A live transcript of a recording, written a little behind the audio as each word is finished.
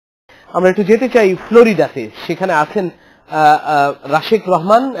আমরা একটু যেতে চাই ফ্লোরিডাতে, সেখানে আছেন রাশেক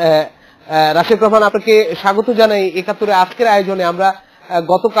রহমান। রাশেক রহমান, আপনাকে স্বাগত জানাই একাত্তরে আজকের আয়োজনে। আমরা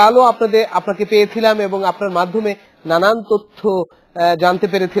গতকালও আপনাকে পেয়েছিলাম এবং আপনার মাধ্যমে নানান তথ্য জানতে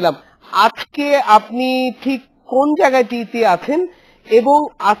পেরেছিলাম। আজকে আপনি ঠিক কোন জায়গাটিতে আছেন এবং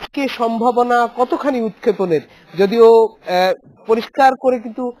আজকে সম্ভাবনা কতখানি উৎক্ষেপণের? যদিও পরিষ্কার করে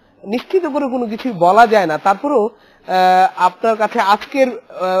কিন্তু নিশ্চিত করে কোনো কিছু বলা যায় না, তারপরেও আপনার কাছে আজকের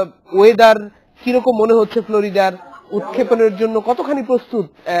ওয়েদার কিরকম মনে হচ্ছে? ফ্লোরিডার উৎক্ষেপণের জন্য কতখানি প্রস্তুত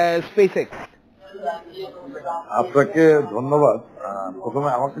স্পেসএক্স? আপনাকে ধন্যবাদ। প্রথমে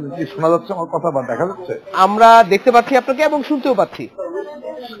আমাকে কি শোনা যাচ্ছে আমার কথা বা দেখা যাচ্ছে? আমরা দেখতে পাচ্ছি আপনাকে এবং শুনতেও পাচ্ছি।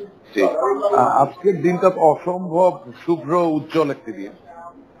 আজকের দিনটা অসম্ভব শুভ্র উজ্জ্বল একটি দিন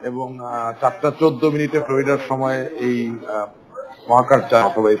এবং 4:14 ফ্লোরিডার সময় এই মহাকাশযান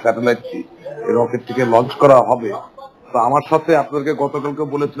অথবা এই স্যাটেলাইটটি এই রকেটটিকে লঞ্চ করা হবে। তো আমার সাথে আপনাদেরকে গতকালকে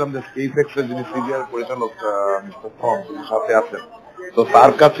বলেছিলাম যে স্পেসএক্স এর যিনি সিনিয়র পরিচালক সাথে আছেন, তো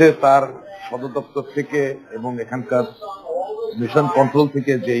তার কাছে তার সদর দপ্তর থেকে এবং এখানকার মিশন কন্ট্রোল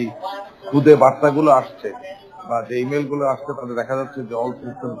থেকে যেই খুদে বার্তাগুলো আসছে বা যে ইমেল গুলো আসছে, তাতে দেখা যাচ্ছে যে অল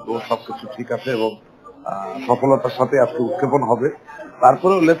সিস্টেম গো, সবকিছু ঠিক আছে এবং সফলতার সাথে আজকে উৎক্ষেপণ হবে।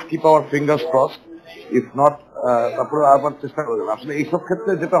 তারপরেও let's keep our fingers crossed, if not তারপরে আবার চেষ্টা করবেন। আসলে এইসব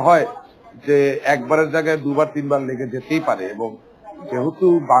ক্ষেত্রে যেটা হয় যে একবারের জায়গায় দুবার তিনবার লেগে যেতেই পারে, এবং যেহেতু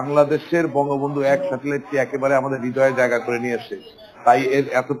বাংলাদেশের বঙ্গবন্ধু 1 স্যাটেলাইটটি একেবারে আমাদের হৃদয়ের জায়গা করে নিয়ে এসে, তাই এর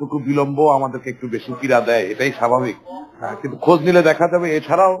এতটুকু বিলম্ব আমাদেরকে একটু বেশি পীড়া দেয়, এটাই স্বাভাবিক। কিন্তু খোঁজ নিলে দেখা যাবে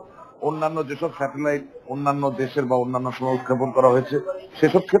এছাড়াও অন্যান্য যেসব স্যাটেলাইট অন্যান্য দেশের বা অন্যান্য সময় উৎক্ষেপণ করা হয়েছে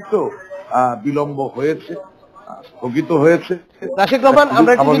সেসব ক্ষেত্রেও বিলম্ব হয়েছে, স্থগিত হয়েছে। রাশেক রহমান,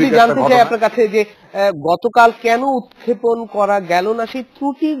 আমরা একটু যদি জানতে চাই আপনার কাছে যে গতকাল কেন উৎক্ষেপণ করা গেল না, সেই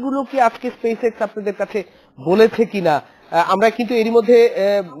ত্রুটিগুলো কি আজকে স্পেসএক্স আপনাদের কাছে বলেছে কিনা? আমরা কিন্তু এরই মধ্যে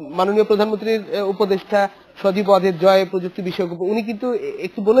মাননীয় প্রধানমন্ত্রীর উপদেষ্টা সজীব ওয়াজেদ জয় প্রযুক্তি বিষয়ক, উনি কিন্তু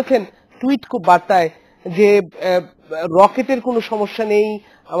একটু বলেছেন টুইট বার্তায় যে রকেটের কোনো সমস্যা নেই,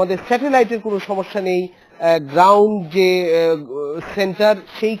 আমাদের স্যাটেলাইটের কোনো সমস্যা নেই, গ্রাউন্ড যে সেন্টার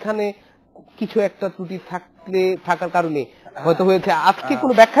সেইখানে কিছু একটা ত্রুটি থাকার কারণে হয়তো হয়েছে। আজকে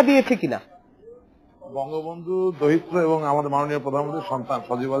কোনো ব্যাখ্যা দিয়েছে কিনা? বঙ্গবন্ধু দহিত্র এবং আমাদের মাননীয় প্রধানমন্ত্রীর সন্তান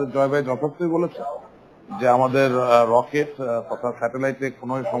সজীব ওয়াজেদ জয় ভাই যথার্থই বলেছে যে আমাদের রকেট তথা স্যাটেলাইটে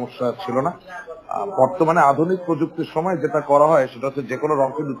কোনো সমস্যা ছিল না। বর্তমানে আধুনিক প্রযুক্তির সময় যেটা করা হয় সেটা হচ্ছে যে কোনো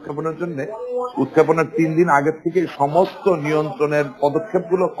রকেট উৎক্ষেপণের জন্য উৎক্ষেপণের 3 দিন আগের থেকে সমস্ত নিয়ন্ত্রণের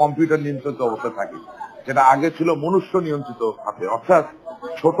পদক্ষেপগুলো কম্পিউটার নিয়ন্ত্রিত অবস্থায় থাকে, যেটা আগে ছিল মনুষ্য নিয়ন্ত্রিত হাতে। অর্থাৎ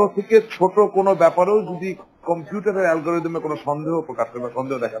ছোট থেকে ছোট কোনো ব্যাপারেও যদি কম্পিউটারের অ্যালগরিদমে কোনো সন্দেহ প্রকাশ করে বা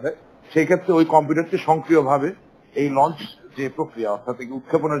সন্দেহ দেখা দেয়, সেই ক্ষেত্রে ওই কম্পিউটারটি সক্রিয়ভাবে এই লঞ্চ যে প্রক্রিয়া অর্থাৎ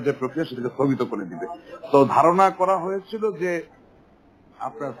উৎক্ষেপণের যে প্রক্রিয়া সেটাকে স্থগিত করে দিবে। তো ধারণা করা হয়েছিল যে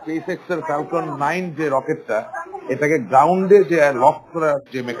আপনার স্পেসএক্স এর ফ্যালকন 9 যে রকেটটা, এটাকে গ্রাউন্ডে যে লক করার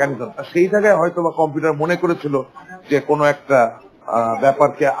যে মেকানিজমটা, সেই জায়গায় হয়তো বা কম্পিউটার মনে করেছিল যে কোনো একটা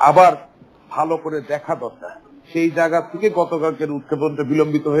ব্যাপারকে আবার ভালো করে দেখা দরকার। সেই জায়গা থেকে গতকালকের উৎক্ষেপণটা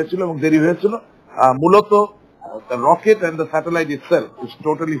বিলম্বিত হয়েছিল এবং দেরি হয়েছিল। মূলত rocket and the satellite itself is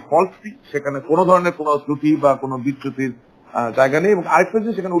totally fault free, সেখানে কোনো ধরনের কোনো ত্রুটি বা কোনো বিচ্যুতির জায়গা নেই। এবং আরেকটা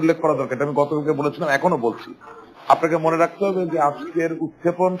জিনিস সেখানে উল্লেখ করা দরকার, এটা আমি গতকালকে বলেছিলাম, এখনো বলছি, আপনাকে মনে রাখতে হবে যে আজকের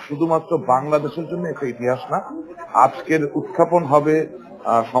উৎক্ষেপণ শুধুমাত্র বাংলাদেশের জন্য একটা ইতিহাস না, আজকের উৎক্ষেপণ হবে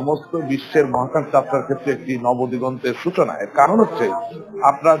সমস্ত বিশ্বের মহাকাশ যাত্রার ক্ষেত্রে একটি নবদিগন্তের সূচনা। এর কারণ হচ্ছে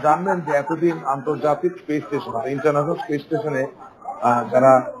আপনারা জানবেন যে এতদিন আন্তর্জাতিক স্পেস স্টেশন ইন্টারন্যাশনাল স্পেস স্টেশনে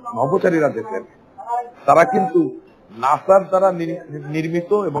যারা নভোচারীরা যেতেন তারা কিন্তু নাসার দ্বারা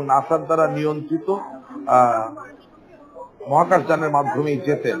নির্মিত এবং নাসার দ্বারা নিয়ন্ত্রিত মহাকাশ যানের মাধ্যমেই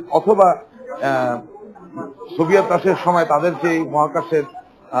যেতেন, অথবা সোভিয়েত রাশিয়ার সময় তাদের যে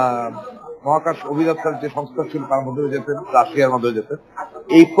মহাকাশ অভিযাত্রার যে সংস্থা ছিল তার মধ্যে যেতেন, রাশিয়ার মধ্যে যেতেন।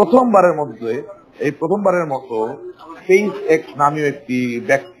 এই প্রথমবারের মতো স্পেসএক্স নামীয় একটি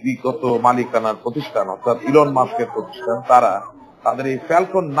ব্যক্তিগত মালিকানার প্রতিষ্ঠান অর্থাৎ ইলন মাস্কের প্রতিষ্ঠান, তারা তাদের এই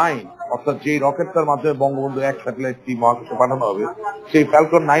ফ্যালকন 9 অর্থাৎ যে রকেটটার মাধ্যমে বঙ্গবন্ধু 1 স্যাটেলাইটটি মহাকাশে পাঠানো হবে, সেই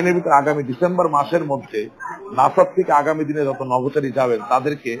ফ্যালকন 9 এর ভিতরে আগামী ডিসেম্বর মাসের মধ্যে নাসার থেকে আগামী দিনে যত নভোচারী যাবেন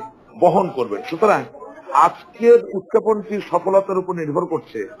তাদেরকে বহন করবেন। সুতরাং আজকের উৎক্ষেপণটির সফলতার উপর নির্ভর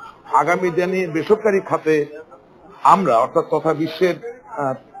করছে আগামী দিনে বেসরকারি খাতে আমরা অর্থাৎ তথা বিশ্বের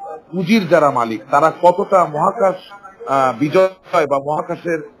পুঁজির যারা মালিক তারা কতটা মহাকাশ বিজয় বা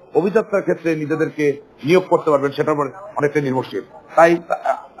মহাকাশের অভিযাত্রার ক্ষেত্রে নিজেদেরকে নিয়োগ করতে পারবেন সেটার উপর অনেকটা নির্ভরশীল। তাই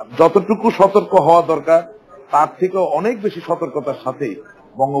যতটুকু সতর্ক হওয়া দরকার তার থেকেও অনেক বেশি সতর্কতার সাথেই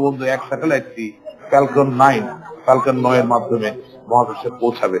বঙ্গবন্ধু 1 স্যাটেলাইটটি ফ্যালকন 9 এর মাধ্যমে মহাকাশে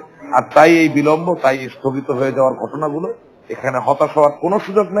পৌঁছাবে। আর তাই এই বিলম্ব, তাই স্থগিত হয়ে যাওয়ার ঘটনাগুলো, এখানে হতাশ হওয়ার কোনো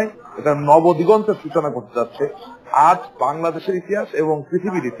সুযোগ নাই। এটা নবদিগন্তের সূচনা করতে যাচ্ছে। আজ বাংলাদেশের ইতিহাস এবং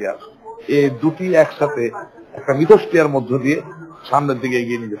পৃথিবীর ইতিহাস এই দুটি একসাথে একটা মিথস্ক্রিয়ার মধ্য দিয়ে সামনের দিকে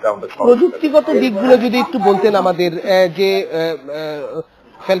এগিয়ে নিয়ে যেতে আমাদের। প্রযুক্তিগত দিকগুলো যদি একটু বলতেন আমাদের, যে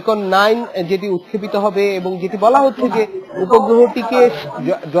ফ্যালকন 9 যেটি উৎক্ষেপিত হবে এবং যেটি বলা হচ্ছে যে উপগ্রহটিকে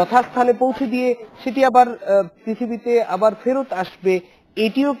যথাস্থানে পৌঁছে দিয়ে সেটি আবার পৃথিবীতে আবার ফেরত আসবে,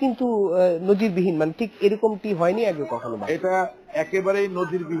 এটিও কিন্তু নজিরবিহীন, মানে ঠিক এরকমটি হয়নি আগে কখনো। এটা একেবারেই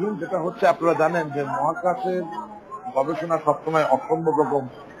নজিরবিহীন। যেটা হচ্ছে আপনারা জানেন যে মহাকাশের গবেষণা সবসময় অসম্ভব রকম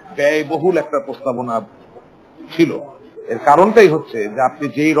ব্যয়বহুল একটা প্রস্তাবনা ছিল। এর কারণটাই হচ্ছে যে আপনি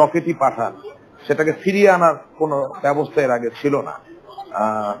যেই রকেটই পাঠান সেটাকে ফিরিয়ে আনার কোনো ব্যবস্থা এর আগে ছিল না।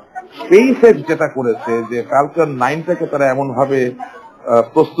 স্পেসএক্স যেটা করেছে যে ফ্যালকন 9টাকে তারা এমন ভাবে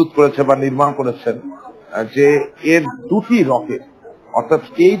প্রস্তুত করেছে বা নির্মাণ করেছেন যে এর দুটি রকেট, অর্থাৎ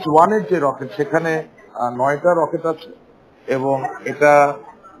স্টেজ 1 এর যে রকেট সেখানে 9টা রকেট আছে এবং এটা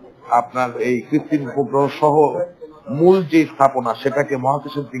আপনার এই কৃত্রিম উপগ্রহ সহ মূল যে স্থাপনা সেটাকে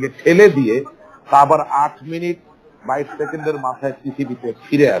মহাকাশের দিকে ঠেলে দিয়ে তা আবার 8 মিনিট 22 সেকেন্ডের মাথায় পৃথিবীতে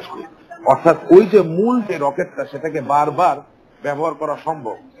ফিরে আসবে। অর্থাৎ ওই যে মূল যে রকেটটা সেটাকে বারবার ব্যবহার করা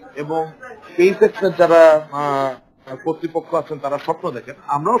সম্ভব। এবং স্পেসএক্স এর যারা কর্তৃপক্ষ আছেন তারা স্বপ্ন দেখেন,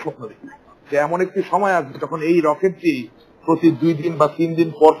 আমরাও স্বপ্ন দেখি যে এমন একটি সময় আসবে যখন এই রকেটটি প্রতি 2 দিন বা 3 দিন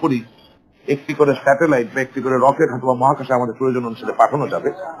পরপরই একটি করে স্যাটেলাইট বা একটি করে রকেট অথবা মহাকাশে আমাদের প্রয়োজন অনুসারে পাঠানো যাবে।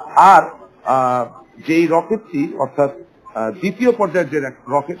 আর যেই রকেটটি অর্থাৎ দ্বিতীয় পর্যায়ের যে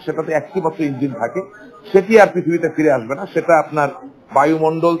রকেট সেটাতে একটি মাত্র ইঞ্জিন থাকে, সেটি আর পৃথিবীতে ফিরে আসবে না। সেটা আপনার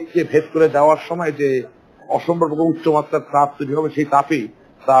বায়ুমণ্ডলকে ভেদ করে যাওয়ার সময় যে অসম্ভব উচ্চমাত্রার তাপ তৈরি হবে সেই তাপেই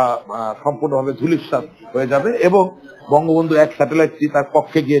তা সম্পূর্ণভাবে ধূলিসাৎ হয়ে যাবে এবং বঙ্গবন্ধু 1 স্যাটেলাইটটি তার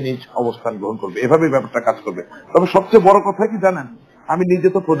কক্ষে গিয়ে নিজ অবস্থান গ্রহণ করবে। এভাবেই ব্যাপারটা কাজ করবে। তবে সবচেয়ে বড় কথা কি জানেন, আমি নিজে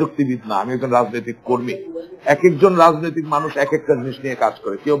তো প্রযুক্তিবিদ না, আমি একজন রাজনৈতিক কর্মী। এক একজন রাজনৈতিক মানুষ এক একটা জিনিস নিয়ে কাজ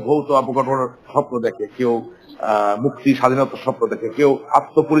করে। কেউ ভৌত অবকাঠামোর স্বপ্ন দেখে, কেউ মুক্তি স্বাধীনতার স্বপ্ন দেখে, কেউ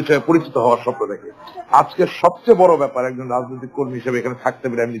আত্মপরিচয়ে পরিচিত হওয়ার স্বপ্ন দেখে। আজকে সবচেয়ে বড় ব্যাপার একজন রাজনৈতিক কর্মী হিসেবে এখানে থাকতে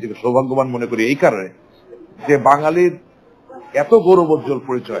পেরে আমি নিজেকে সৌভাগ্যবান মনে করি এই কারণে যে বাঙালির এত গৌরবোজ্জ্বল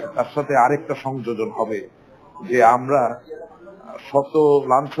পরিচয়, তার সাথে আরেকটা সংযোজন হবে যে আমরা শত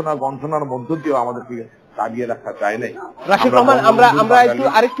লাঞ্ছনা গন্থনার মধ্য দিয়েও আমাদেরকে দাঁড়িয়ে রাখা যায় নাই। রাশেক রহমান, আমরা একটু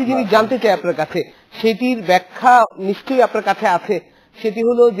আরেকটি জিনিস জানতে চাই আপনার কাছে, সেটির ব্যাখ্যা নিশ্চয়ই আপনার কাছে আছে। সেটি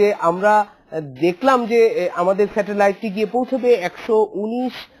হলো যে আমরা দেখলাম যে আমাদের স্যাটেলাইটটি গিয়ে পৌঁছবে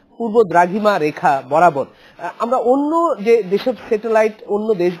 119 পূর্ব দ্রাঘিমা রেখা বরাবর। আমরা অন্য যে দেশের স্যাটেলাইট অন্য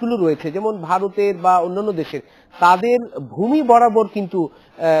দেশগুলো রয়েছে যেমন ভারতের বা অন্যান্য দেশের, তাদের ভূমি বরাবর কিন্তু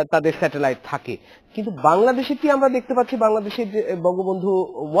তাদের স্যাটেলাইট থাকে, কিন্তু বাংলাদেশেরটি আমরা দেখতে পাচ্ছি বাংলাদেশের যে বঙ্গবন্ধু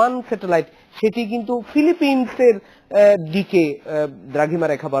 1 স্যাটেলাইট সেটি কিন্তু ফিলিপিন্সের দিকে দ্রাঘিমা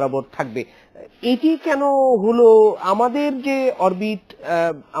রেখা বরাবর থাকবে। এটি কেন হলো? আমাদের যে অরবিট,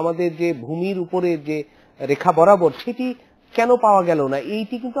 আমাদের যে ভূমির উপরে যে রেখা বরাবর সেটি কেন পাওয়া গেল না?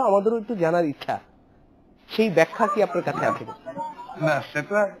 এইটি কিন্তু আমাদেরও একটু জানার ইচ্ছা। সেই ব্যাখ্যা কি আপনার কাছে আছে? না,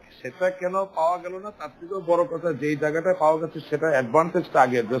 সেটা কেন পাওয়া গেল না তার থেকেও বড় কথা যেই জায়গাটা পাওয়া গেছে সেটা অ্যাডভান্টেজটা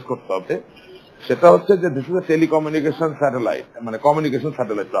আগে অ্যাড্রেস করতে হবে। সেটা হচ্ছে যে this is a telecommunication satellite, মানে কমিউনিকেশন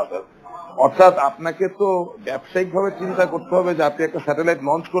স্যাটেলাইট রাদার। অর্থাৎ আপনাকে তো ব্যবসায়িক ভাবে চিন্তা করতে হবে যে আপনি একটা স্যাটেলাইট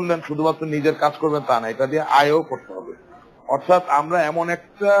লঞ্চ করলেন শুধুমাত্র নিজের কাজ করবেন তা না, এটা দিয়ে আয়ও করতে হবে। অর্থাৎ আমরা এমন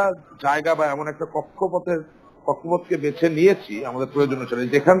একটা জায়গা বা এমন একটা কক্ষপথকে বেছে নিয়েছি আমাদের প্রয়োজন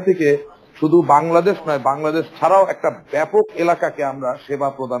অনুসারে, যেখান থেকে শুধু বাংলাদেশ নয়, বাংলাদেশ ছাড়াও একটা ব্যাপক এলাকাকে আমরা সেবা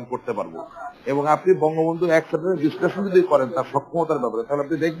প্রদান করতে পারবো। এবং আপনি বঙ্গবন্ধু 1 স্যাটেলাইট বিশ্লেষণ যদি করেন তার সক্ষমতার ব্যাপারে, তাহলে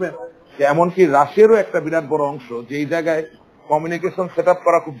আপনি দেখবেন যে এমনকি রাশিয়ারও একটা বিরাট বড় অংশ যেই জায়গায় কমিউনিকেশন সেট আপ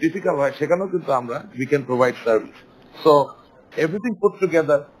করা খুব ডিফিকাল্ট হয়, সেখানেও কিন্তু আমরা we can provide service. So everything put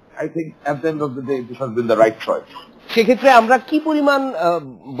together, I think at the end of the day this has been the right choice. সেক্ষেত্রে আমরা কি পরিমাণ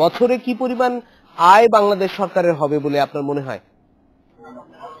বছরে কি পরিমাণ আয় বাংলাদেশ সরকারের হবে বলে আপনার মনে হয়?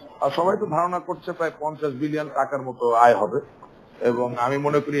 সবাই তো ধারণা করছে প্রায় 50 বিলিয়ন টাকার মতো আয় হবে এবং আমি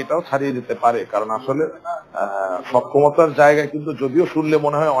মনে করি এটাও ছাড়িয়ে যেতে পারে। কারণ আসলে সক্ষমতার জায়গায় কিন্তু যদিও শুনলে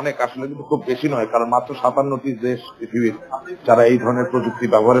মনে হয় অনেক, আসলে কিন্তু খুব বেশি নয়। কারণ মাত্র 57টি দেশ পৃথিবীর যারা এই ধরনের প্রযুক্তি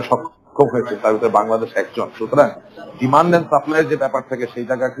ব্যবহারে সক্ষম হয়েছে, তার ভিতরে বাংলাদেশ একজন। সুতরাং ডিমান্ড এন্ড সাপ্লাইয়ের যে ব্যাপার থাকে সেই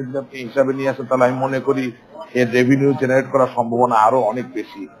জায়গা কিন্তু আপনি হিসাবে নিয়ে আসেন, তাহলে আমি মনে করি এর রেভিনিউ জেনারেট করার সম্ভাবনা আরো অনেক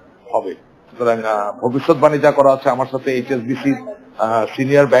বেশি হবে। সুতরাং ভবিষ্যৎবাণী যা করা আছে, আমার সাথে HSBC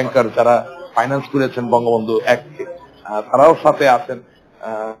সিনিয়র ব্যাংকার যারা ফাইন্যান্স করেছেন বঙ্গবন্ধু 1-কে, তারাও সাথে আছেন।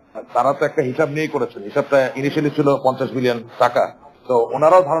 তারা তো একটা হিসাব নিয়েই করেছেন, হিসাবটা ইনিশিয়ালি ছিল 50 বিলিয়ন টাকা। তো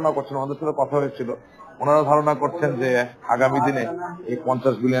ওনারাও ধারণা করছেন, আমাদের সাথে কথা হয়েছিল, ওনারাও ধারণা করছেন যে আগামী দিনে এই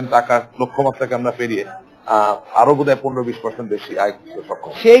 50 বিলিয়ন টাকার লক্ষ্যমাত্রাকে আমরা পেরিয়ে আরো বোধহয় 15-20% বেশি আয় করতে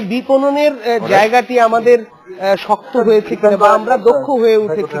সক্ষম। সেই বিপণনের জায়গাটি আমাদের শক্ত হয়েছে কিনা বা আমরা দক্ষ হয়ে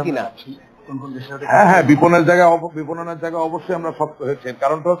উঠেছি কিনা? হ্যাঁ, বিপণনের জায়গা অবশ্যই আমরা শক্ত হয়েছে।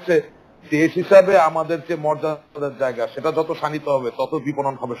 কারণটা হচ্ছে দেশ হিসাবে আমাদের যে মর্যাদার জায়গা সেটা যত শানিত হবে তত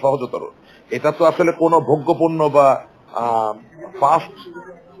বিপণন হবে সহজতর। এটা তো আসলে কোনো ভোগ্যপণ্য বা ফাস্ট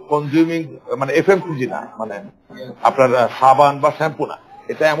কনজিউমিং মানে এফএমসিজি না, মানে আপনার সাবান বা শ্যাম্পু না।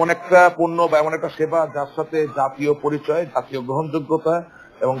 এটা এমন একটা পণ্য বা এমন একটা সেবা যার সাথে জাতীয় পরিচয়, জাতীয় গ্রহণযোগ্যতা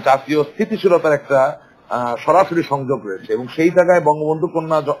এবং জাতীয় স্থিতিশীলতার একটা সরাসরি সংযোগ রয়েছে। এবং সেই জায়গায় বঙ্গবন্ধু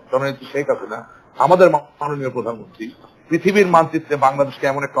কন্যা জননেত্রী শেখ হাসিনা আমাদের মাননীয় প্রধানমন্ত্রী পৃথিবীর মানচিত্রে বাংলাদেশকে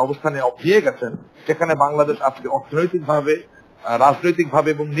এমন একটা অবস্থানে নিয়ে গেছেন যেখানে বাংলাদেশ আজকে অর্থনৈতিকভাবে, রাজনৈতিকভাবে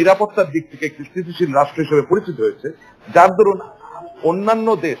এবং নিরাপত্তার দিক থেকে একটি স্থিতিশীল রাষ্ট্র হিসেবে পরিচিত হয়েছে, যার দরুন অন্যান্য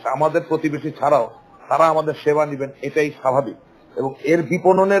দেশ আমাদের প্রতিবেশী ছাড়াও তারা আমাদের সেবা নেবেন, এটাই স্বাভাবিক। এবং এর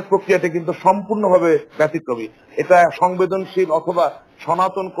বিপণনের প্রক্রিয়াটা কিন্তু সম্পূর্ণভাবে ব্যতিক্রমী। এটা সংবেদনশীল অথবা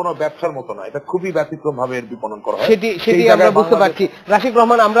সনাতন কোন ব্যবসার মতো না, এটা খুবই ব্যতিক্রম ভাবে এর বিপণন করা হয়। সেটি আমরা বুঝতে পারছি। রাশেক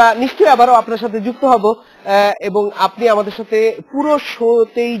রহমান, আমরা নিশ্চয়ই আবারও আপনার সাথে যুক্ত হব এবং আপনি আমাদের সাথে পুরো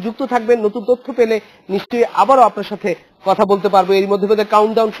শোতেই যুক্ত থাকবেন। নতুন তথ্য পেলে নিশ্চয়ই আবারও আপনার সাথে কথা বলতে পারবো। এর মধ্যে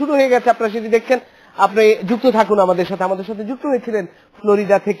কাউন্টডাউন শুরু হয়ে গেছে, আপনারা সেটি দেখছেন। আপনি যুক্ত থাকুন আমাদের সাথে। আমাদের সাথে যুক্ত হয়েছিলেন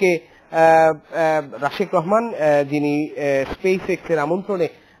ফ্লোরিডা থেকে রাশেক রহমান, যিনি স্পেস এক্স এর আমন্ত্রণে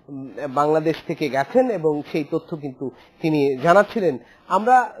বাংলাদেশ থেকে গেছেন এবং সেই তথ্য কিন্তু তিনি জানাচ্ছিলেন।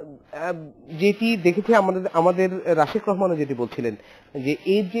 আমরা যেটি দেখেছি, আমাদের রাশেক রহমানও যেটি বলছিলেন যে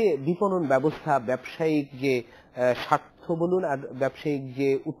এই যে বিপণন ব্যবস্থা, ব্যবসায়িক যে স্বার্থ বলুন আর ব্যবসায়িক যে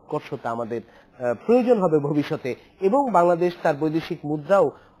উৎকর্ষতা আমাদের প্রয়োজন হবে ভবিষ্যতে, এবং বাংলাদেশ তার বৈদেশিক মুদ্রাও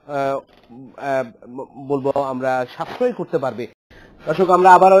বলবো আমরা সাশ্রয় করতে পারবে। দর্শক, আমরা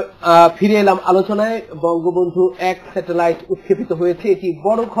আবার ফিরে এলাম আলোচনায়। বঙ্গবন্ধু 1 স্যাটেলাইট উৎক্ষেপিত হয়েছে, এটি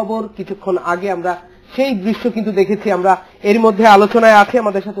বড় খবর। কিছুক্ষণ আগে আমরা সেই দৃশ্য কিন্তু দেখেছি। আমরা এর মধ্যে আলোচনায় আছি,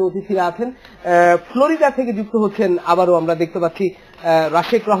 আমাদের সাথে অতিথিরা আছেন, ফ্লোরিডা থেকে যুক্ত হচ্ছেন। আবারও আমরা দেখতে পাচ্ছি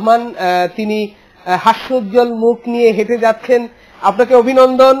রাশেক রহমান, তিনি হাস্যোজ্জ্বল মুখ নিয়ে হেঁটে যাচ্ছেন। আপনাকে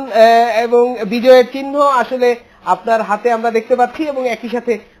অভিনন্দন এবং বিজয়ের চিহ্ন আসলে আপনার হাতে আমরা দেখতে পাচ্ছি, এবং একই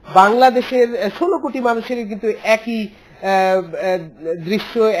সাথে বাংলাদেশের 16 কোটি মানুষের কিন্তু একই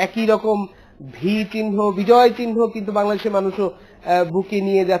দৃশ্য, একই রকম ভি চিহ্ন, বিজয় চিহ্ন কিন্তু বাংলাদেশের মানুষও বুকে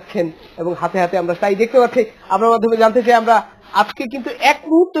নিয়ে যাচ্ছেন এবং হাতে হাতে আমরা তাই দেখতে পাচ্ছি। আপনার মাধ্যমে জানতে চাই আমরা, আজকে কিন্তু এক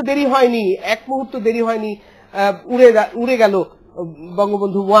মুহূর্ত দেরি হয়নি, উড়ে গেল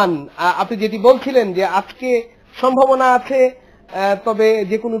বঙ্গবন্ধু 1। আপনি যেটি বলছিলেন যে আজকে সম্ভাবনা আছে, তবে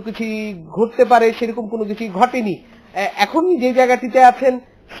যে কোনো কিছু ঘটতে পারে, সেরকম কোনো কিছু ঘটেনি। এখন যে জায়গাটিতে আছেন,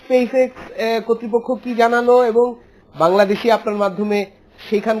 স্পেস এক্স কর্তৃপক্ষ কি জানালো এবং বাংলাদেশি আপনার মাধ্যমে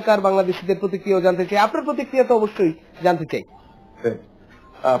সেখানকার বাংলাদেশিদের প্রতিক্রিয়া জানতে চাই। আপনার প্রতিক্রিয়া তো অবশ্যই জানতে চাই।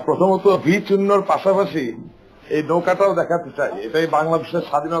 প্রথমত ভি চিহ্নর পাশাপাশি এই নৌকাটাও দেখাতে চাই। এটাই বাংলাদেশের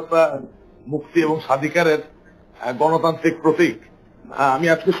স্বাধীনতা, মুক্তি এবং স্বাধিকারের গণতান্ত্রিক প্রতীক। আমি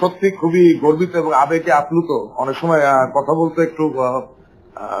আজকে সত্যি খুবই গর্বিত এবং আবেগে আপ্লুত। অনেক সময় কথা বলতে একটু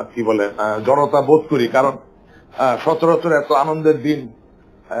কি বলে জড়তা বোধ করি, কারণ সচরাচর এত আনন্দের দিন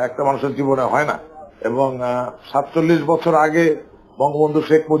একটা মানুষের জীবনে হয় না। এবং 47 বছর আগে বঙ্গবন্ধু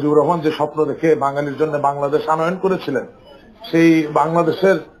শেখ মুজিবুর রহমান যে স্বপ্ন দেখে বাঙালির জন্য বাংলাদেশ আনয়ন করেছিলেন, সেই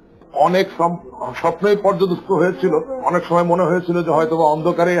বাংলাদেশের অনেক স্বপ্নই পর্যদস্ত হয়েছিল। অনেক সময় মনে হয়েছিল যে হয়তো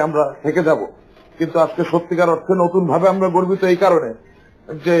অন্ধকারেই আমরা থেকে যাব, কিন্তু আজকে সত্যিকার অর্থে নতুন ভাবে আমরা গর্বিত এই কারণে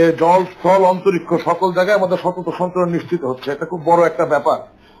যে জল, স্থল, অন্তরিক্ষ সকল জায়গায় আমাদের সতত সঞ্চালন নিশ্চিত হচ্ছে। এটা খুব বড় একটা ব্যাপার।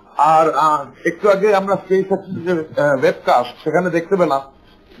 আর একটু আগে আমরা স্পেস এক্সের ওয়েবকাস্ট, সেখানে দেখতে পেলাম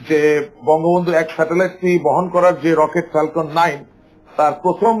যে বঙ্গবন্ধু 1 স্যাটেলাইটটি বহন করার যে রকেট ফ্যালকন 9, তার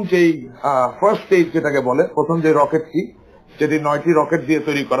প্রথম যেই ফার্স্ট স্টেজ যেটাকে বলে, প্রথম যে রকেটটি, যেটি 9টি রকেট দিয়ে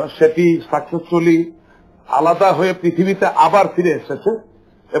তৈরি করা, সেটি সাকসেসফুলি আলাদা হয়ে পৃথিবীতে আবার ফিরে এসেছে।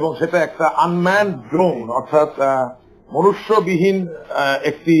 এবং সেটা একটা আনম্যান্ড ড্রোন, অর্থাৎ মনুষ্যবিহীন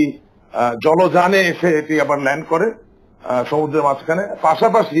একটি জলযানে এসে এটি আবার ল্যান্ড করে সমুদ্রের মাঝখানে।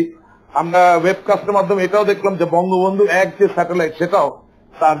 পাশাপাশি আমরা ওয়েবকাস্টের মাধ্যমে এটাও দেখলাম যে বঙ্গবন্ধু 1 যে স্যাটেলাইট, সেটাও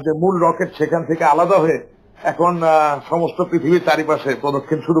তার যে মূল রকেট সেখান থেকে আলাদা হয়ে এখন সমস্ত পৃথিবীর চারিপাশে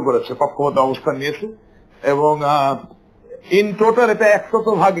প্রদক্ষিণ শুরু করেছে, কক্ষপথে অবস্থান নিয়েছে। এবং ইন টোটাল এটা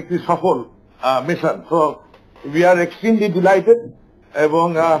 100% একটি সফল mission. So we are extremely delighted. এবং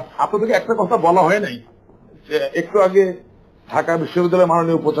আপনাদেরকে একটা কথা বলা হয় নাই, যে একটু আগে ঢাকা বিশ্ববিদ্যালয়ের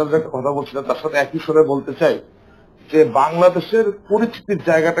মাননীয় উপাচার্য একটা কথা বলছিলেন, তার সাথে একই সুরে বলতে চাই যে বাংলাদেশের পরিস্থিতির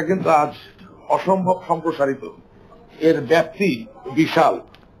জায়গাটা কিন্তু আজ অসম্ভব সম্প্রসারিত, এর ব্যাপ্তি বিশাল।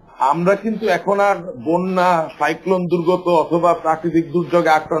 আমরা কিন্তু এখন আর বন্যা, সাইক্লোন দুর্গত অথবা প্রাকৃতিক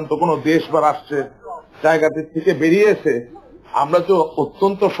দুর্যোগে আক্রান্ত কোনো দেশ বা রাষ্ট্রের জায়গাটির থেকে বেরিয়ে এসে আমরা যে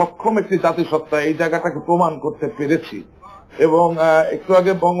অত্যন্ত সক্ষম একটি জাতিসত্তা এই জায়গাটাকে প্রমাণ করতে পেরেছি। এবং একটু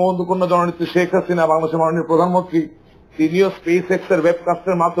আগে বঙ্গবন্ধু কন্যা জননেত্রী শেখ হাসিনা বাংলাদেশের মাননীয় প্রধানমন্ত্রী তিনিও স্পেস এক্স এর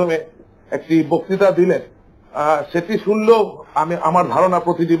ওয়েবকাস্টের মাধ্যমে একটি বক্তৃতা দিলেন। সেটি শুনলেও আমার ধারণা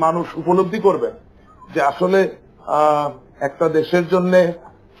প্রতিটি মানুষ উপলব্ধি করবেন যে আসলে একটা দেশের জন্য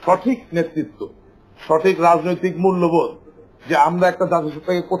সঠিক নেতৃত্ব, সঠিক রাজনৈতিক মূল্যবোধ, যে আমরা একটা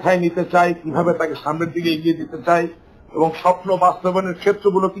জাতিসত্তাকে কোথায় নিতে চাই, কিভাবে তাকে সামনের দিকে এগিয়ে দিতে চাই এবং স্বপ্ন বাস্তবায়নের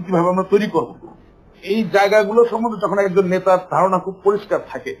ক্ষেত্রগুলোকে কিভাবে আমরা তৈরি করব, এই জায়গাগুলো সম্বন্ধে যখন একজন নেতার ধারণা খুব পরিষ্কার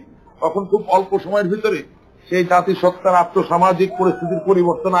থাকে তখন খুব অল্প সময়ের ভিতরে সেই জাতিসত্তার আর্থসামাজিক পরিস্থিতির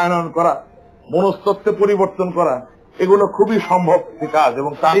পরিবর্তন আনয়ন করা, মনস্তত্ত্বে পরিবর্তন করা, এগুলো খুবই সম্ভব কাজ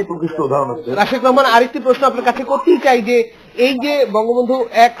এবং তারই প্রকৃষ্ট উদাহরণ হচ্ছে। রাশেক রহমান, আরেকটি প্রশ্ন আপনার কাছে করতেই চাই যে এই যে বঙ্গবন্ধু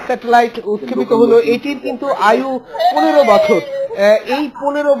 1 স্যাটেলাইট উৎক্ষেপিত হলো, এটির কিন্তু আয়ু 15 বছর। এই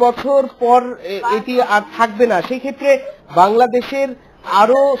 15 বছর পর এটি আর থাকবে না। সেই ক্ষেত্রে বাংলাদেশের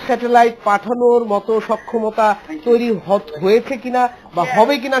আরো স্যাটেলাইট পাঠানোর মতো সক্ষমতা তৈরি হয়েছে কিনা বা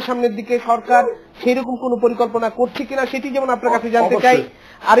হবে কিনা, সামনের দিকে সরকার সেরকম কোন পরিকল্পনা করছে কিনা, সেটি যেমন আপনার কাছে জানতে চাই।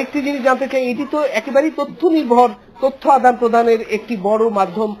 আরেকটি জিনিস জানতে চাই, এটি তো একেবারেই তথ্য নির্ভর, তথ্য আদান প্রদানের একটি বড়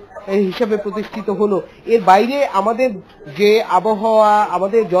মাধ্যম হিসেবে প্রতিষ্ঠিত হলো। এর বাইরে আমাদের যে আবহাওয়া,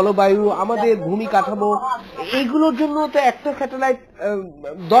 আমাদের জলবায়ু, আমাদের ভূমি কাঠামো, এইগুলোর জন্য তো একটা স্যাটেলাইট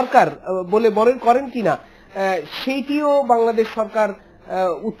দরকার বলে মনে করেন কিনা? সেইটিও বাংলাদেশ সরকার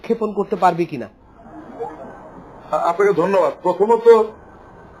উৎক্ষেপণ করতে পারবে কিনা? আপনাকে ধন্যবাদ। প্রথমত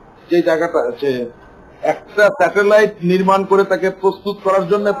যে জায়গাটা আছে, একটা স্যাটেলাইট নির্মাণ করে তাকে প্রস্তুত করার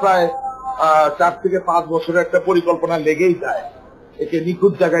জন্য প্রায় 4 থেকে 5 বছরের একটা পরিকল্পনা লেগেই যায় একে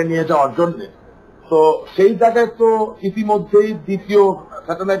নিখুঁত জায়গায় নিয়ে যাওয়ার জন্য। তো সেই জায়গায় তো ইতিমধ্যেই দ্বিতীয়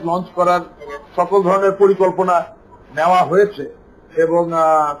স্যাটেলাইট লঞ্চ করার সকল ধরনের পরিকল্পনা নেওয়া হয়েছে এবং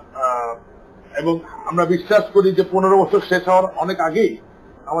আমরা বিশ্বাস করি যে 15 বছর শেষ হওয়ার অনেক আগেই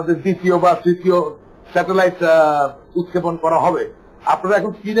আমাদের দ্বিতীয় বা তৃতীয় স্যাটেলাইট উৎক্ষেপণ করা হবে। আপনারা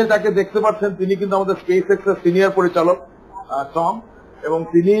এখন স্ক্রিনে যাকে দেখতে পাচ্ছেন তিনি কিন্তু আমাদের স্পেস এক্স এর সিনিয়র পরিচালক টম, এবং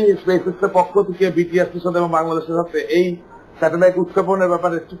তিনি স্পেস এক্স এর পক্ষ থেকে বিটিআরসির সাথে এবং বাংলাদেশের সাথে এই স্যাটেলাইট উৎক্ষেপণের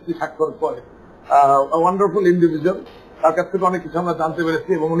ব্যাপারে চুক্তি স্বাক্ষর করে। ওয়ান্ডারফুল ইন্ডিভিজুয়াল, তার কাছ থেকে অনেক কিছু আমরা জানতে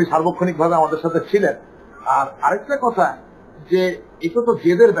পেরেছি এবং উনি সার্বক্ষণিক ভাবে আমাদের সাথে ছিলেন। আর আরেকটা কথা, যে এটা তো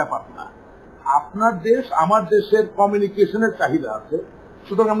জেদের ব্যাপার না, আপনার দেশ আমার দেশের কমিউনিকেশনের চাহিদা আছে,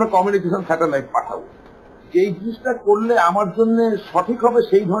 সুতরাং আমরা কমিউনিকেশন স্যাটেলাইট পাঠাবো। এই জিনিসটা করলে আমার জন্য সঠিক হবে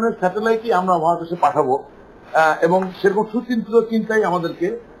সেই ধরনের স্যাটেলাইটই আমরা মহাকাশে পাঠাবো এবং সেরকম সুচিন্তিত চিন্তাই আমাদেরকে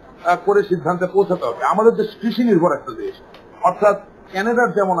করে সিদ্ধান্তে পৌঁছাতে হবে। আমাদের দেশ কৃষি নির্ভর একটা দেশ, অর্থাৎ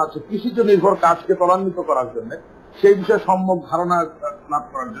ক্যানাডার যেমন আছে কৃষিজ নির্ভর কাজকে ত্বরান্বিত করার জন্য, সেই বিষয়ে সম্যক ধারণা লাভ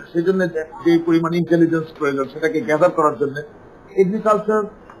করার জন্য, সেই জন্য যে পরিমাণ ইন্টেলিজেন্স প্রয়োজন সেটাকে গ্যাদার করার জন্য এগ্রিকালচার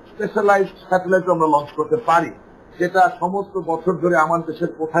স্পেশালাইজড স্যাটেলাইট আমরা লঞ্চ করতে পারি, যেটা সমস্ত বছর ধরে আমার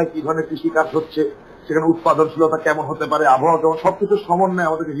দেশের কোথায় কি ধরনের কৃষিকাজ হচ্ছে, সেখানে উৎপাদনশীলতা কেমন হতে পারে, আবহাওয়া কেমন, সবকিছু সমন্বয়ে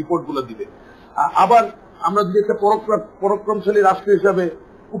আমাদেরকে রিপোর্ট গুলো দিবে। আবার আমরা যদি একটা পরাক্রমশালী রাষ্ট্র হিসাবে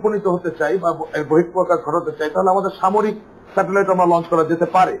উপনীত হতে চাই বা বহিঃপ্রকাশ ঘটাতে চাই, তাহলে আমাদের সামরিক স্যাটেলাইট আমরা লঞ্চ করা যেতে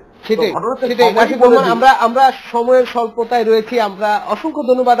পারে। আমরা সময়ের স্বল্পতায় রয়েছি। আমরা অসংখ্য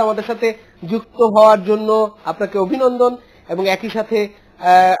ধন্যবাদ আমাদের সাথে যুক্ত হওয়ার জন্য, আপনাকে অভিনন্দন। এবং একই সাথে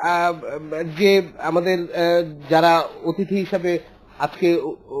যে আমাদের যারা অতিথি হিসাবে আজকে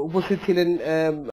উপস্থিত ছিলেন